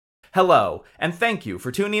Hello, and thank you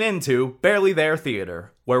for tuning in to Barely There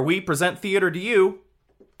Theater, where we present theater to you,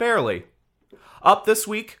 barely. Up this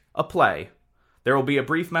week, a play. There will be a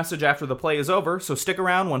brief message after the play is over, so stick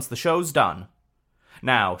around once the show's done.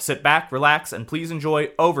 Now, sit back, relax, and please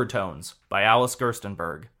enjoy Overtones by Alice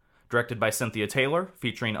Gerstenberg, directed by Cynthia Taylor,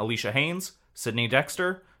 featuring Alicia Haynes, Sydney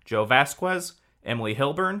Dexter, Joe Vasquez, Emily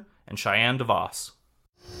Hilburn, and Cheyenne DeVos.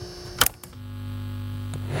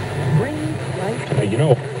 Green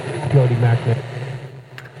light. Jody Magnet.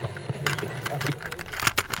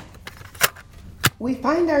 We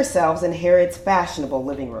find ourselves in Harriet's fashionable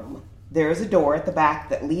living room. There is a door at the back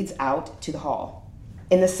that leads out to the hall.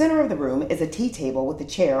 In the center of the room is a tea table with a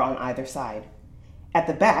chair on either side. At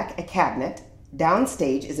the back, a cabinet.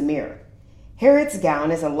 Downstage is a mirror. Harriet's gown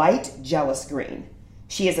is a light, jealous green.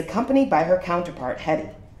 She is accompanied by her counterpart,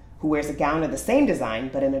 Hetty, who wears a gown of the same design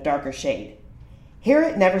but in a darker shade.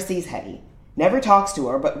 Harriet never sees Hetty, never talks to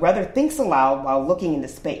her, but rather thinks aloud while looking into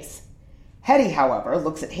space. Hetty, however,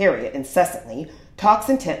 looks at Harriet incessantly, talks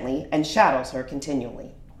intently, and shadows her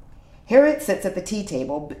continually. Harriet sits at the tea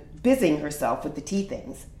table, busying herself with the tea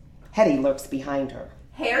things. Hetty lurks behind her.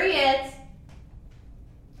 Harriet!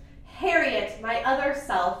 Harriet, my other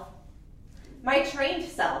self. My trained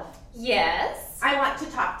self. Yes? I want to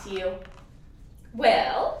talk to you.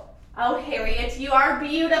 Well? Oh, Harriet, you are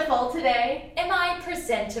beautiful today. Am I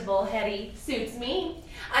presentable, Hetty? Suits me.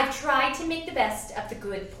 I've tried to make the best of the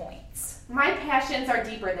good points. My passions are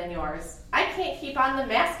deeper than yours. I can't keep on the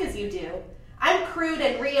mask as you do. I'm crude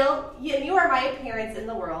and real, and you are my appearance in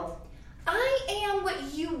the world. I am what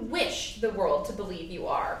you wish the world to believe you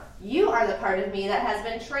are. You are the part of me that has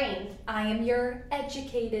been trained. I am your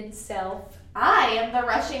educated self. I am the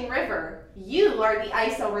rushing river. You are the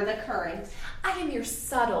ice over the current. I am your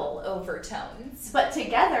subtle overtones. But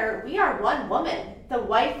together, we are one woman, the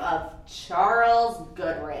wife of Charles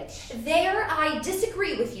Goodrich. There I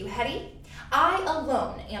disagree with you, Hetty. I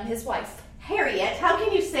alone am his wife. Harriet, how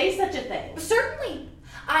can you say such a thing? Certainly.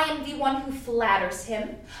 I am the one who flatters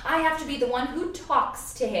him. I have to be the one who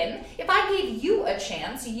talks to him. If I gave you a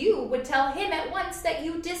chance, you would tell him at once that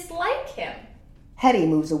you dislike him. Hetty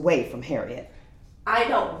moves away from Harriet. I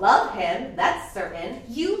don't love him, that's certain.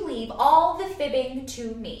 You leave all the fibbing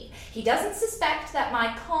to me. He doesn't suspect that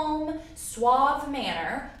my calm, suave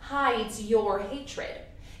manner hides your hatred.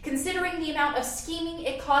 Considering the amount of scheming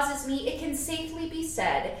it causes me, it can safely be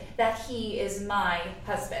said that he is my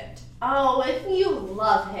husband. Oh, if you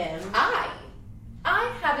love him.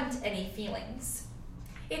 I haven't any feelings.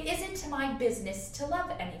 It isn't my business to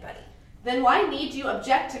love anybody. Then why need you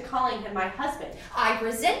object to calling him my husband? I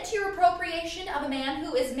resent your appropriation of a man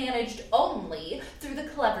who is managed only through the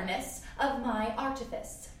cleverness of my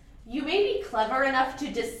artifice. You may be clever enough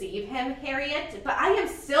to deceive him, Harriet, but I am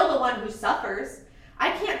still the one who suffers.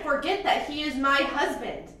 I can't forget that he is my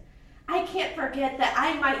husband. I can't forget that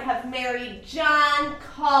I might have married John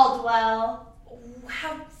Caldwell.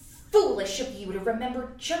 How foolish of you to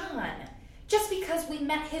remember John, just because we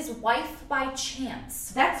met his wife by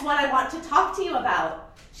chance. That's what I want to talk to you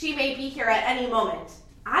about. She may be here at any moment.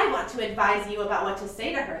 I want to advise you about what to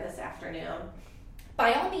say to her this afternoon.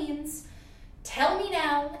 By all means, tell me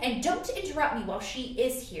now, and don't interrupt me while she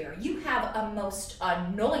is here. You have a most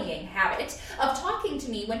annoying habit of talking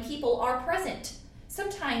to me when people are present.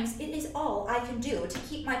 Sometimes it is all I can do to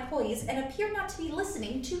keep my poise and appear not to be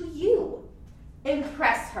listening to you.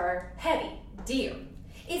 Impress her. Hetty, dear,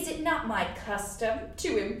 is it not my custom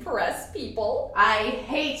to impress people? I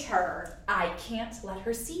hate her. I can't let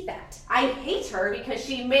her see that. I hate her because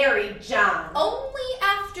she married John. Only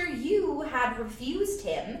after you had refused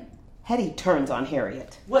him. Hetty turns on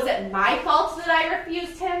Harriet. Was it my fault that I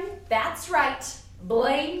refused him? That's right.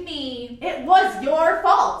 Blame me. It was your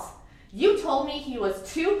fault. You told me he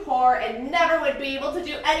was too poor and never would be able to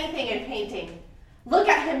do anything in painting. Look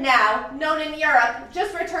at him now, known in Europe,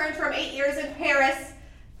 just returned from 8 years in Paris,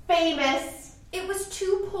 famous. It was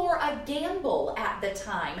too poor a gamble at the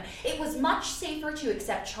time. It was much safer to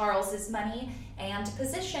accept Charles's money and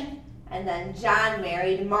position. And then John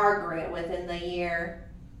married Margaret within the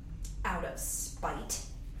year. Out of spite.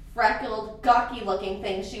 Freckled, gawky-looking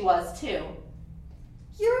thing she was, too.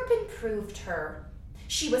 Europe improved her.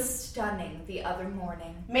 She was stunning the other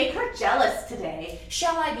morning. Make her jealous today.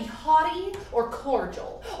 Shall I be haughty or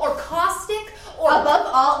cordial or caustic or... Above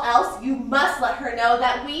all else, you must let her know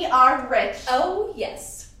that we are rich. Oh,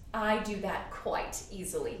 yes. I do that quite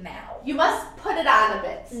easily now. You must put it on a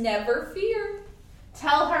bit. Never fear.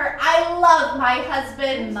 Tell her I love my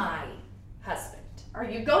husband. My husband. Are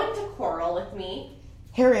you going to quarrel with me?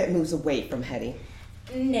 Harriet moves away from Hetty.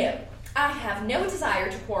 No. I have no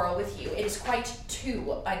desire to quarrel with you. It is quite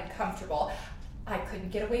too uncomfortable. I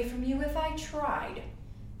couldn't get away from you if I tried.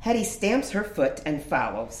 Hetty stamps her foot and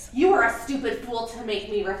follows. You are a stupid fool to make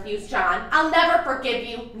me refuse John. I'll never forgive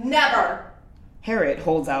you. Never. Harriet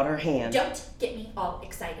holds out her hand. Don't get me all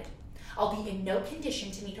excited. I'll be in no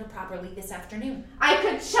condition to meet her properly this afternoon. I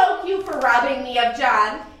could choke you for robbing me of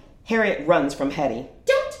John. Harriet runs from Hetty.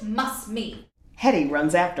 Don't muss me. Hetty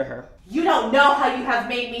runs after her. You don't know how you have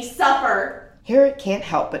made me suffer. Harriet can't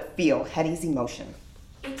help but feel Hetty's emotion.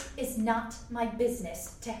 It is not my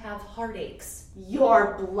business to have heartaches.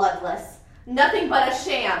 You're bloodless. Nothing but a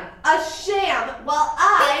sham. A sham. While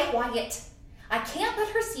Be quiet. I can't let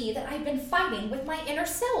her see that I've been fighting with my inner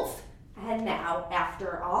self. And now,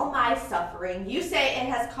 after all my suffering, you say it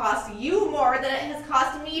has cost you more than it has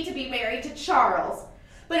cost me to be married to Charles.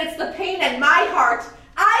 But it's the pain in my heart.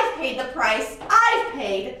 I've paid the price. I've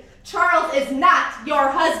paid. Charles is not your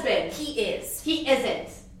husband. He is. He isn't.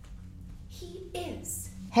 He is.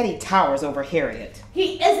 Hetty towers over Harriet.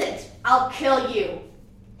 He isn't. I'll kill you.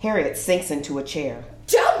 Harriet sinks into a chair.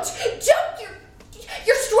 Don't!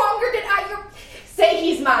 You're stronger than I. Say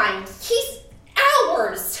he's mine. He's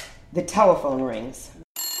ours. The telephone rings.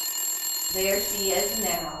 There she is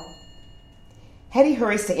now. Hetty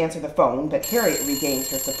hurries to answer the phone, but Harriet regains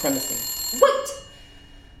her supremacy. Wait!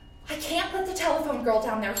 I can't let the telephone girl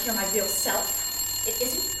down there hear my real self. It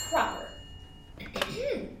isn't proper.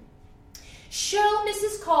 Show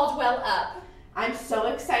Mrs. Caldwell up. I'm so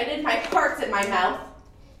excited, my heart's in my mouth.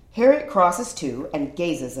 Harriet crosses to and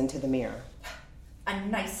gazes into the mirror. A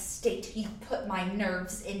nice state you put my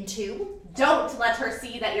nerves into. Don't let her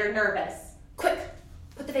see that you're nervous. Quick,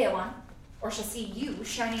 put the veil on, or she'll see you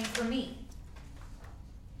shining for me.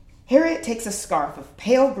 Harriet takes a scarf of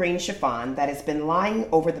pale green chiffon that has been lying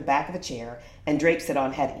over the back of a chair and drapes it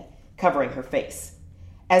on Hetty, covering her face.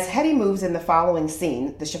 As Hetty moves in the following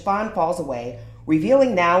scene, the chiffon falls away,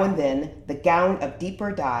 revealing now and then the gown of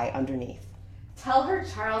deeper dye underneath. Tell her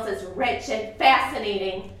Charles is rich and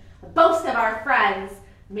fascinating. The boast of our friends.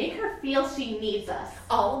 Make her feel she needs us.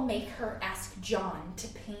 I'll make her ask John to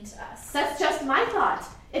paint us. That's just my thought.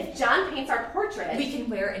 If John paints our portrait, We can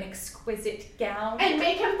wear an exquisite gown. and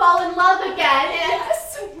make him fall in love again.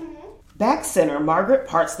 Yes! Back center, Margaret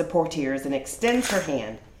parts the portieres and extends her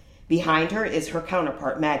hand. Behind her is her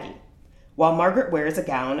counterpart, Maggie. While Margaret wears a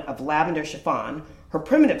gown of lavender chiffon, her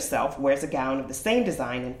primitive self wears a gown of the same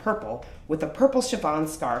design in purple, with a purple chiffon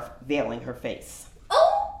scarf veiling her face.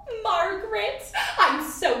 Oh, Margaret! I'm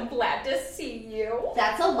so glad to see you.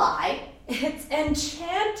 That's a lie. It's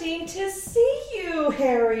enchanting to see you,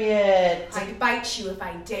 Harriet. I'd bite you if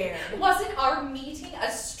I dared. Wasn't our meeting a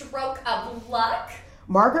stroke of luck?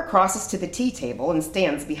 Margaret crosses to the tea table and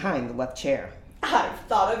stands behind the left chair. I've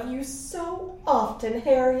thought of you so often,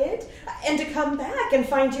 Harriet, and to come back and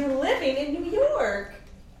find you living in New York.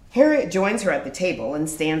 Harriet joins her at the table and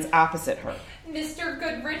stands opposite her. Mr.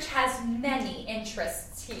 Goodrich has many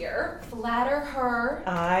interests here. Flatter her.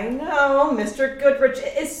 I know, Mr. Goodrich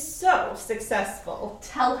is so successful.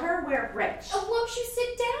 Tell her we're rich. Oh, won't you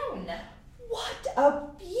sit down? What a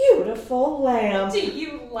beautiful lamb. Do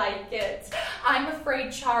you like it? I'm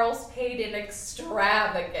afraid Charles paid an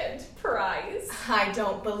extravagant price. I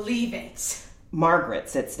don't believe it. Margaret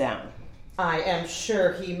sits down. I am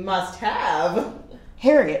sure he must have.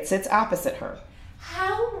 Harriet sits opposite her.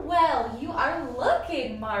 How well you are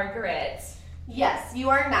looking, Margaret. Yes, you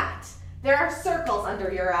are not. There are circles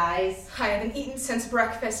under your eyes. I haven't eaten since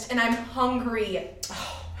breakfast and I'm hungry.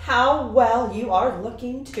 How well you are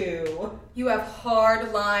looking, too. You have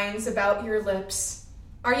hard lines about your lips.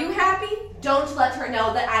 Are you happy? Don't let her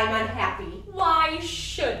know that I'm unhappy. Why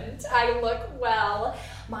shouldn't I look well?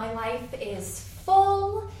 My life is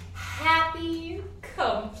full, happy,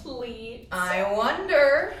 complete. I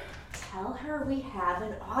wonder. Tell her we have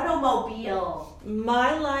an automobile.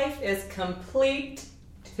 My life is complete,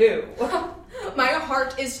 too. My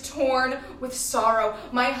heart is torn with sorrow.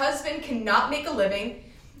 My husband cannot make a living.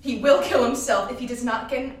 He will kill himself if he does not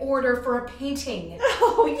get an order for a painting.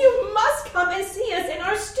 Oh, you must come and see us in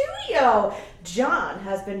our studio. John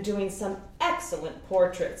has been doing some excellent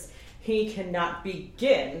portraits. He cannot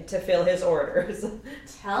begin to fill his orders.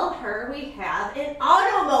 Tell her we have an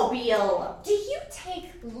automobile. Do you take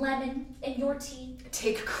lemon in your tea?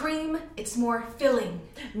 Take cream, it's more filling.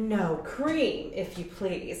 No cream, if you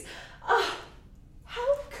please. Ah,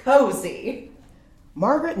 how cozy.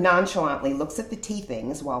 Margaret nonchalantly looks at the tea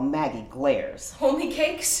things while Maggie glares. Only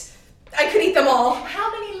cakes? I could eat them all. How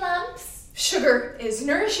many lumps? Sugar is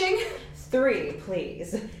nourishing. 3,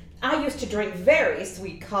 please. I used to drink very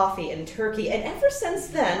sweet coffee in Turkey, and ever since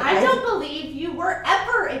then, I don't believe you were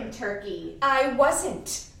ever in Turkey. I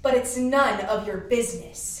wasn't, but it's none of your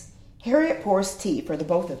business. Harriet pours tea for the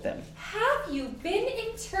both of them. Have you been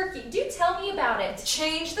in Turkey? Do tell me about it.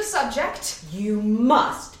 Change the subject. You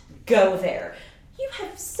must go there. You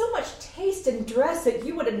have so much taste in dress that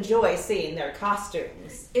you would enjoy seeing their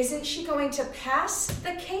costumes. Isn't she going to pass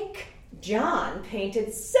the cake? John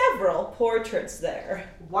painted several portraits there.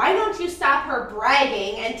 Why don't you stop her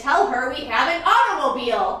bragging and tell her we have an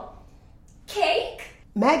automobile? Cake?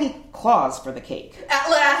 Maggie claws for the cake At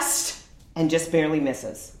last! and just barely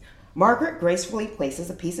misses. Margaret gracefully places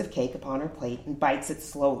a piece of cake upon her plate and bites it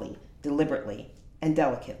slowly, deliberately, and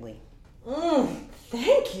delicately.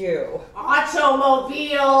 Thank you.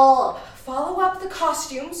 Automobile! Follow up the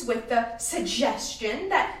costumes with the suggestion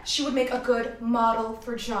that she would make a good model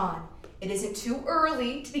for John. It isn't too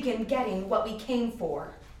early to begin getting what we came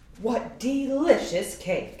for. What delicious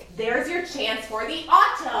cake. There's your chance for the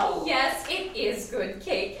auto. Yes, it is good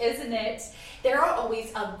cake, isn't it? There are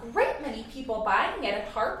always a great many people buying it at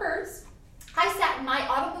Harper's. I sat in my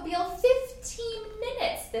automobile 15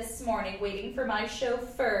 minutes this morning waiting for my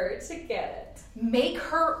chauffeur to get it. Make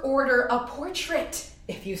her order a portrait.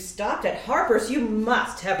 If you stopped at Harper's, you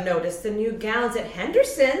must have noticed the new gowns at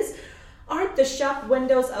Henderson's. Aren't the shop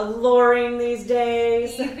windows alluring these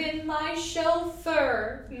days? Even my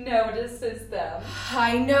chauffeur notices them.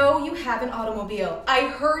 I know you have an automobile. I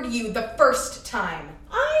heard you the first time.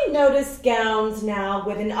 I notice gowns now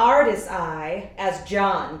with an artist's eye, as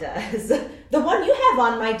John does. The one you have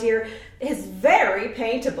on, my dear, is very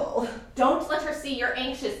paintable. Don't let her see you're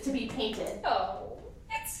anxious to be painted. Oh,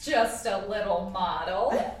 it's just a little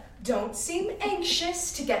model. Don't seem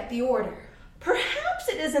anxious to get the order. Perhaps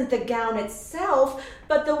it isn't the gown itself,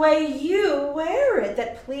 but the way you wear it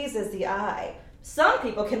that pleases the eye. Some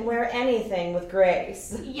people can wear anything with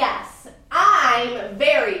grace. Yes, I'm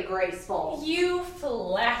very graceful. You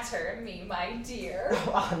flatter me, my dear.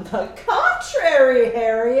 On the contrary,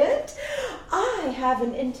 Harriet, I have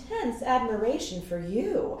an intense admiration for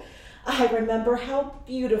you. I remember how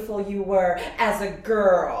beautiful you were as a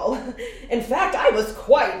girl. In fact, I was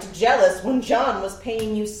quite jealous when John was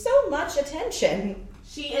paying you so much attention.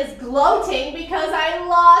 She is gloating because I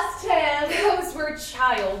lost him. Those were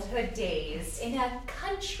childhood days in a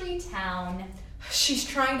country town. She's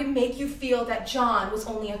trying to make you feel that John was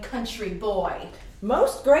only a country boy.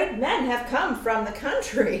 Most great men have come from the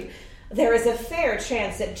country. There is a fair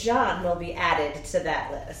chance that John will be added to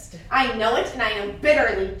that list. I know it, and I am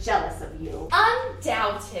bitterly jealous of you.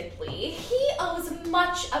 Undoubtedly, he owes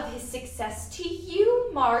much of his success to you,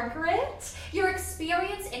 Margaret. Your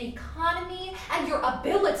experience in economy and your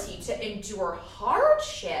ability to endure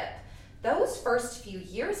hardship. Those first few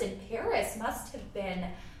years in Paris must have been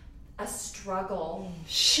a struggle.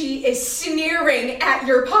 She is sneering at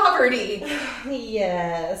your poverty.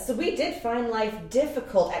 Yes, we did find life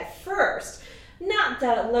difficult at first. Not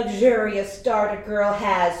the luxurious start a girl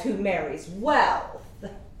has who marries wealth.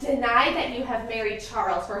 Deny that you have married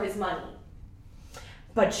Charles for his money.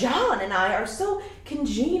 But John and I are so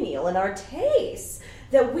congenial in our tastes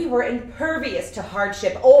that we were impervious to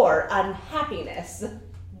hardship or unhappiness.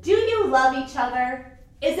 Do you love each other?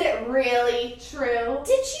 Is it really true?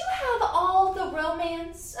 Did you have all the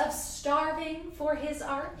romance of starving for his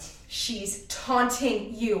art? She's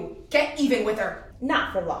taunting you. Get even with her.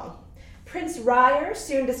 Not for long. Prince Ryer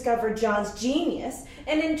soon discovered John's genius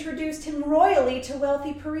and introduced him royally to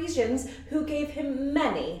wealthy Parisians who gave him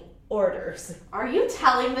many orders. Are you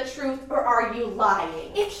telling the truth or are you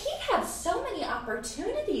lying? If he had so many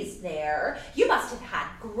opportunities there, you must have had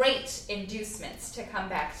great inducements to come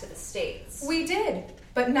back to the States. We did,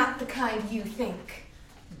 but not the kind you think.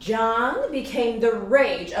 John became the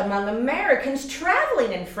rage among Americans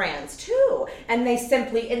traveling in France, too, and they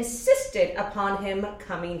simply insisted upon him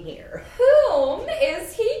coming here. Whom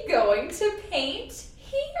is he going to paint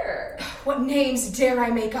here? What names dare I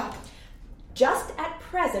make up? Just at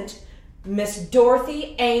present, Miss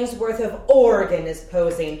Dorothy Ainsworth of Oregon is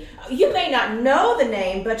posing. You may not know the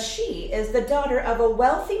name, but she is the daughter of a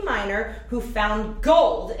wealthy miner who found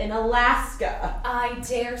gold in Alaska. I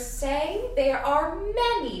dare say there are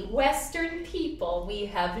many Western people we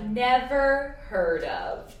have never heard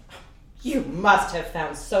of. You must have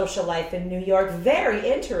found social life in New York very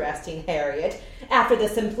interesting, Harriet, after the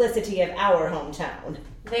simplicity of our hometown.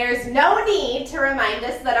 There's no need to remind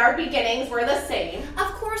us that our beginnings were the same.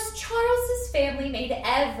 Of course, Charles's family made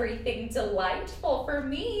everything delightful for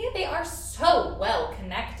me. They are so well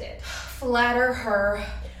connected. Flatter her.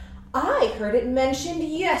 I heard it mentioned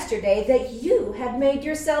yesterday that you had made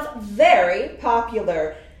yourself very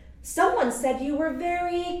popular. Someone said you were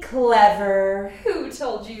very clever. Who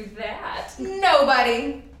told you that?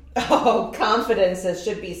 Nobody. Oh, confidences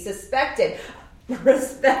should be suspected.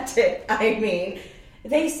 Respected, I mean.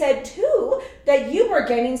 They said, too, that you were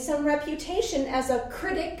gaining some reputation as a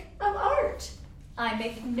critic of art. I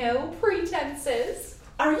make no pretenses.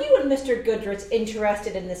 Are you and Mr. Goodrich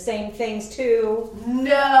interested in the same things, too?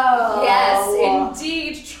 No. Yes,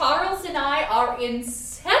 indeed. Charles and I are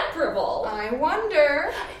inseparable. I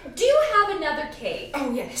wonder. Do you have another cake?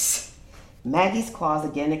 Oh, yes. Maggie's claws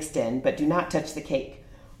again extend, but do not touch the cake.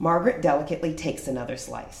 Margaret delicately takes another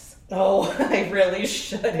slice. Oh, I really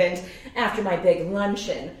shouldn't. After my big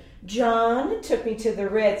luncheon, John took me to the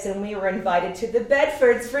Ritz and we were invited to the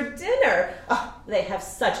Bedfords for dinner. Oh, they have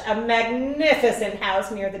such a magnificent house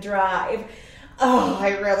near the drive. Oh,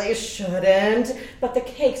 I really shouldn't. But the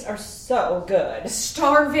cakes are so good.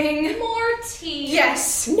 Starving. More tea?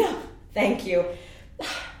 Yes. No, thank you.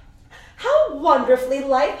 How wonderfully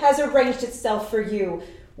life has arranged itself for you.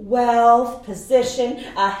 Wealth, position,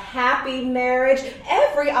 a happy marriage,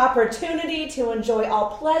 every opportunity to enjoy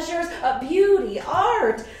all pleasures, beauty,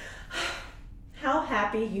 art. How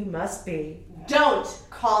happy you must be. Don't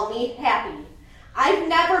call me happy. I've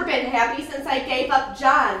never been happy since I gave up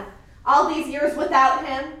John. All these years without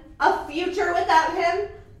him, a future without him.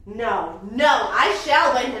 No, I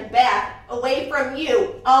shall win him back. Away from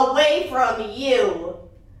you, away from you.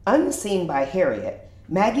 Unseen by Harriet,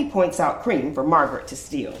 Maggie points out cream for Margaret to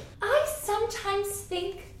steal. I sometimes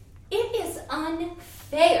think it is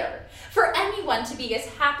unfair for anyone to be as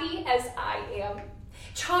happy as I am.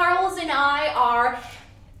 Charles and I are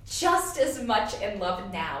just as much in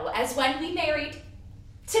love now as when we married.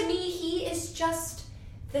 To me, he is just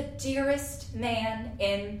the dearest man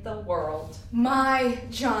in the world. My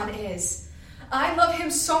John is. I love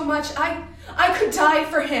him so much. I could die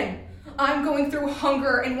for him. I'm going through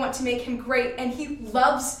hunger and want to make him great, and he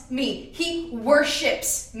loves me. He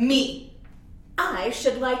worships me. I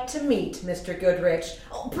should like to meet Mr. Goodrich.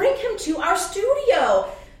 Oh, bring him to our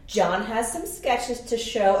studio. John has some sketches to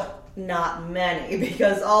show. Not many,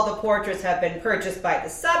 because all the portraits have been purchased by the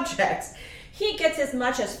subjects. He gets as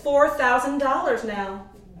much as $4,000 now.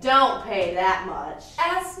 Don't pay that much.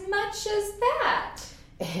 As much as that?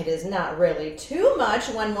 It is not really too much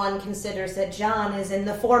when one considers that John is in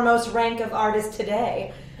the foremost rank of artists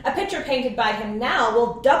today. A picture painted by him now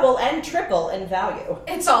will double and triple in value.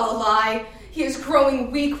 It's all a lie. He is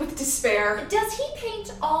growing weak with despair. Does he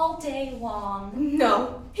paint all day long?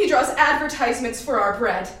 No, he draws advertisements for our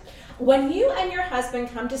bread. When you and your husband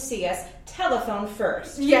come to see us, telephone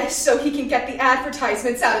first. Yes, so he can get the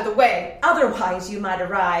advertisements out of the way. Otherwise, you might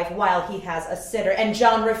arrive while he has a sitter, and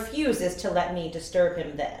John refuses to let me disturb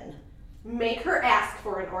him then. Make her ask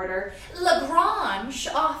for an order. Lagrange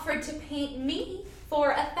offered to paint me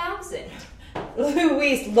for $1,000.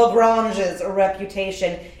 Louis Lagrange's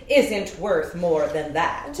reputation isn't worth more than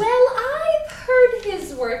that. Well, I've heard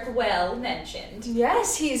his work well mentioned.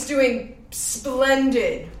 Yes, he's doing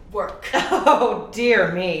splendid work. Oh,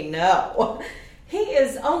 dear me, no. He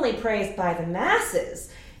is only praised by the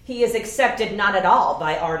masses. He is accepted not at all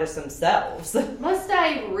by artists themselves. Must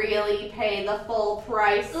I really pay the full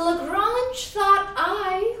price? Lagrange thought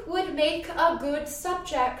I would make a good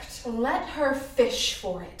subject. Let her fish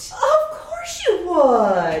for it. Of course you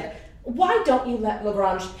would. Why don't you let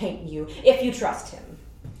Lagrange paint you if you trust him?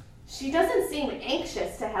 She doesn't seem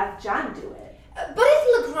anxious to have John do it. But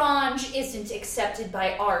if Lagrange isn't accepted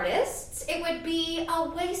by artists, it would be a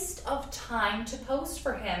waste of time to pose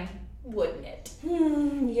for him, wouldn't it?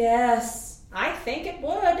 Yes, I think it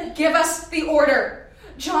would. Give us the order.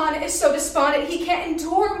 John is so despondent he can't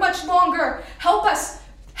endure much longer. Help us.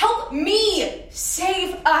 Help me.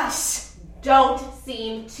 Save us. Don't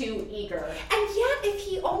seem too eager. And yet, if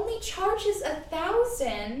he only charges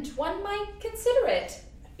 $1,000, one might consider it.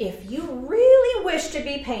 If you really wish to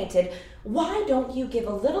be painted, why don't you give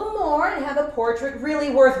a little more and have a portrait really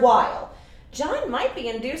worthwhile? John might be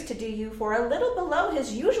induced to do you for a little below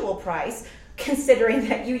his usual price, considering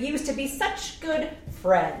that you used to be such good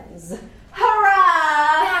friends.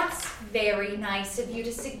 Hurrah! That's very nice of you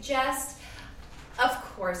to suggest. Of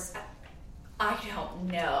course, I don't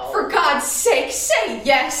know. For God's sake, say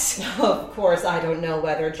yes. Of course, I don't know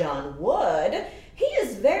whether John would. He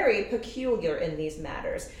is very peculiar in these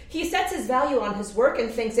matters. He sets his value on his work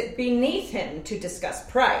and thinks it beneath him to discuss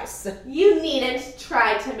price. You needn't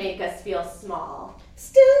try to make us feel small.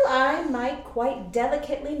 Still, I might quite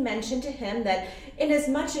delicately mention to him that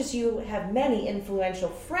inasmuch as you have many influential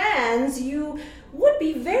friends, you would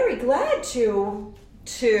be very glad to...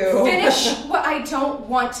 Finish what I don't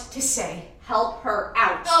want to say. Help her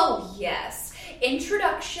out. Oh, yes.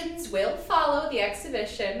 Introductions will follow the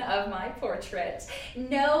exhibition of my portrait.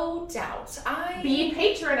 No doubt Be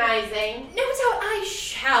patronizing. No doubt I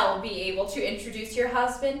shall be able to introduce your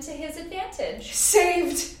husband to his advantage.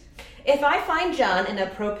 Saved! If I find John in a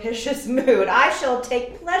propitious mood, I shall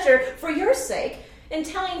take pleasure, for your sake, in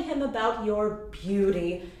telling him about your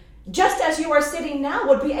beauty. Just as you are sitting now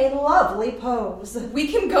would be a lovely pose. We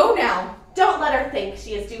can go now. Don't let her think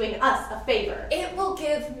she is doing us a favor. It will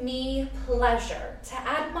give me pleasure to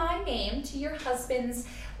add my name to your husband's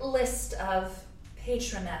list of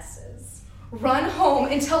patronesses. Run home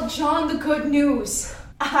and tell John the good news.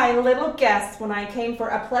 I little guessed when I came for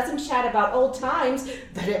a pleasant chat about old times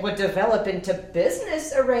that it would develop into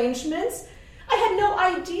business arrangements. I had no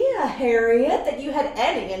idea, Harriet, that you had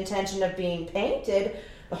any intention of being painted.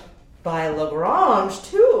 By Lagrange,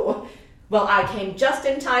 too. Well, I came just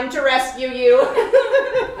in time to rescue you.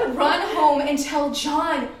 Run home and tell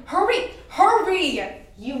John. Hurry, hurry!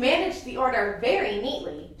 You managed the order very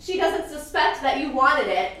neatly. She doesn't suspect that you wanted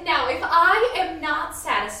it. Now, if I am not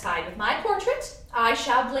satisfied with my portrait, I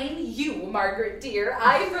shall blame you, Margaret dear.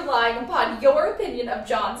 I am relying upon your opinion of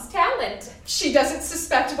John's talent. She doesn't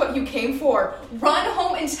suspect what you came for. Run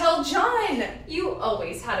home and tell John. You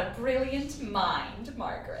always had a brilliant mind,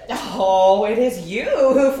 Margaret. Oh, it is you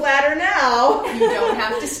who flatter now. You don't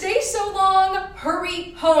have to stay so long.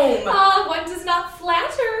 Hurry home. One does not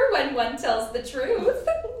flatter when one tells the truth.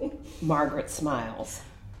 Margaret smiles.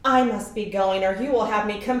 I must be going, or you will have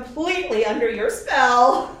me completely under your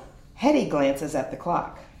spell. Hetty glances at the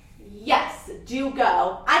clock. Yes, do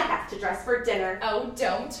go. I have to dress for dinner. Oh,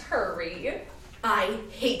 don't hurry. I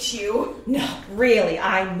hate you. No, really,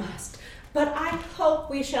 I must. But I hope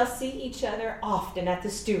we shall see each other often at the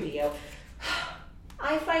studio.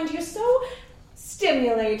 I find you so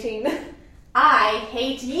stimulating. I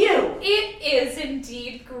hate you. It is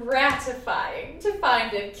indeed gratifying to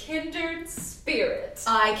find a kindred spirit.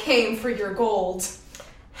 I came for your gold.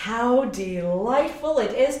 How delightful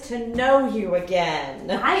it is to know you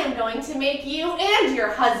again. I am going to make you and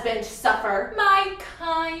your husband suffer. My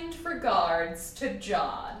kind regards to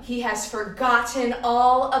John. He has forgotten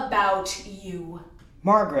all about you.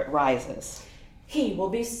 Margaret rises. He will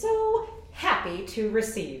be so happy to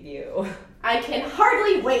receive you. I can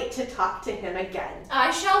hardly wait to talk to him again. I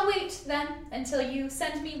shall wait, then, until you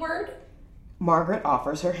send me word. Margaret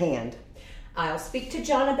offers her hand. I'll speak to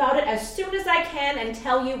John about it as soon as I can and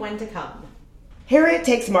tell you when to come. Harriet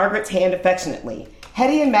takes Margaret's hand affectionately.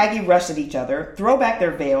 Hetty and Maggie rush at each other, throw back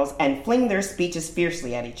their veils, and fling their speeches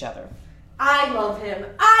fiercely at each other. I love him.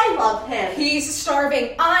 I love him. He's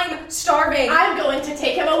starving. I'm starving. I'm going to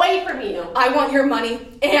take him away from you. I want your money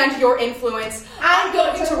and your influence. I'm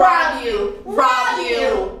going to rob you. Rob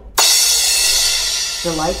you.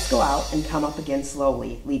 The lights go out and come up again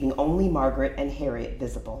slowly, leaving only Margaret and Harriet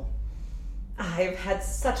visible. I've had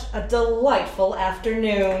such a delightful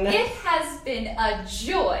afternoon. It has been a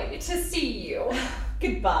joy to see you.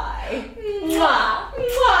 Goodbye. Mwah!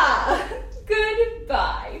 Mwah!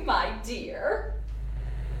 Goodbye, my dear.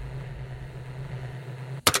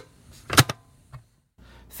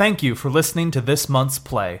 Thank you for listening to this month's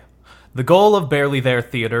play. The goal of Barely There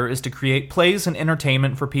Theater is to create plays and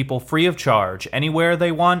entertainment for people free of charge, anywhere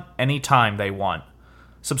they want, anytime they want.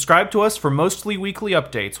 Subscribe to us for mostly weekly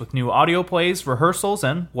updates with new audio plays, rehearsals,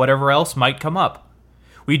 and whatever else might come up.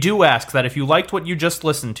 We do ask that if you liked what you just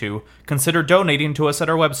listened to, consider donating to us at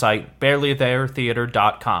our website,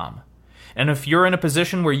 barelytheretheater.com. And if you're in a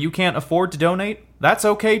position where you can't afford to donate, that's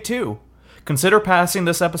okay too. Consider passing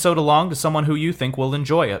this episode along to someone who you think will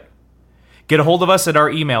enjoy it. Get a hold of us at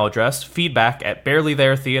our email address,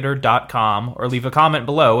 feedback@barelytheretheater.com, or leave a comment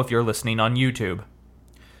below if you're listening on YouTube.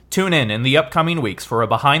 Tune in the upcoming weeks for a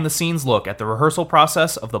behind-the-scenes look at the rehearsal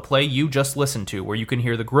process of the play you just listened to, where you can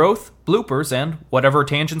hear the growth, bloopers, and whatever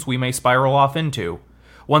tangents we may spiral off into.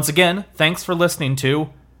 Once again, thanks for listening to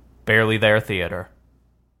Barely There Theater.